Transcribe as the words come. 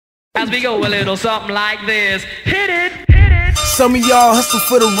As we go a little something like this. Hit it. Some of y'all hustle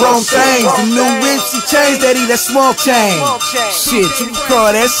for the wrong things. The new whips and chains, daddy, that small change. Shit, you can call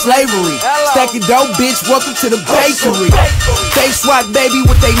that slavery. Stacking dope, bitch, welcome to the bakery. Face rock, baby,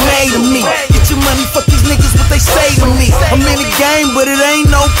 what they made of me. Get your money, fuck these niggas, what they say to me. I'm in the game, but it ain't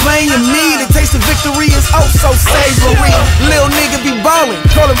no playing me. The taste of victory is oh so savory. Lil nigga be ballin',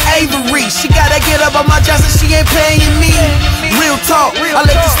 call him Avery. She gotta get up on my Johnson, she ain't paying me. Real talk, I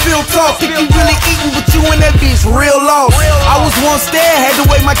let this feel talk. Think you really eatin', but you and that bitch real lost. I was once there, had to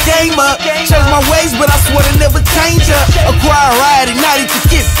weigh my game up. Change my ways, but I swear to never change up. Acquire, ride, ignited to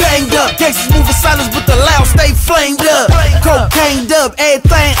get banged up. Gangsters moving silence, but the loud stay flamed up. Cocaine up,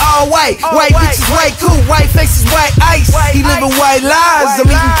 everything all white. White bitches, white cool, white faces, white ice. He living white lives, I'm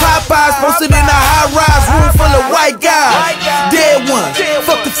eating Popeyes, posted in a high rise, room full of white guys. Dead ones,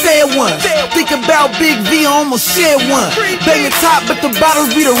 fuck the fair ones. Think about Big V, I almost share one. Bang the top, but the bottles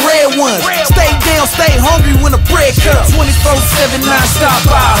be the red ones. Stay down, stay hungry when the bread comes. 24/7 non-stop,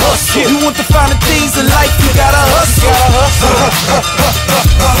 I hustle. You want the finer things in life, you gotta hustle.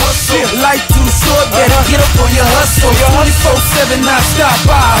 Life too short, better get up on your hustle. 24/7 non-stop,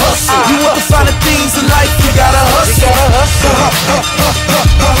 I hustle. You want the finer things in life, you gotta hustle.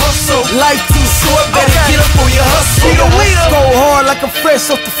 Life too short, better get up on your hustle. Go hard like I'm fresh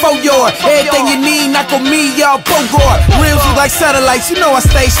off the 4-yard. Everything you need, knock on me, y'all Bogart. Rims look like satellites, you know I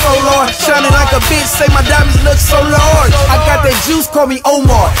stay so hard. Shining like a bitch, say my diamonds look so large. I got that juice, call me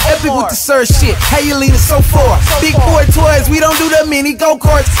Omar. Epic with the surge shit, how you leaning so far? Big boy toys, we don't do the mini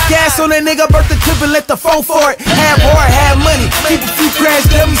go-karts. Gas on that nigga, birth the clip and let the phone for it. Have heart, have money, keep a few crash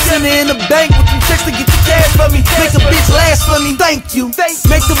dummies. Send it in the bank with them checks to get the cash for me. Make a bitch last for me, thank you.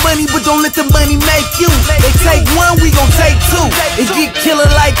 Make the money, but don't let the money make you. They take one, we gon' take two. It get killer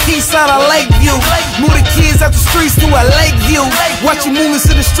like Keyside or Lakeview. Move the kids out the streets to a Lakeview. Watch your movements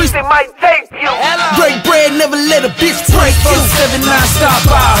in the streets, they might take you. Break bread, never let a bitch break you. 7 non-stop,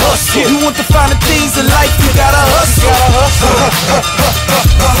 I hustle. You want the finer things in life, you gotta hustle.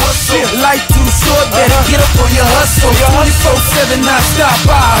 Life too short, better get up on your hustle. 24/7 non-stop,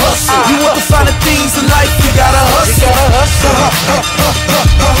 I hustle. You want the finer things in life, you gotta hustle.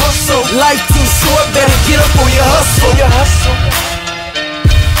 Life too short, better get up on your hustle.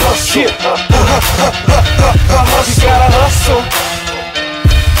 Shit. You gotta hustle.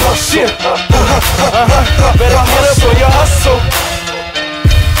 Shit. Better get up on your hustle.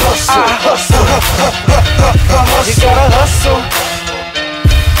 I hustle. You gotta hustle.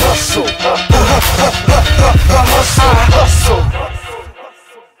 I hustle.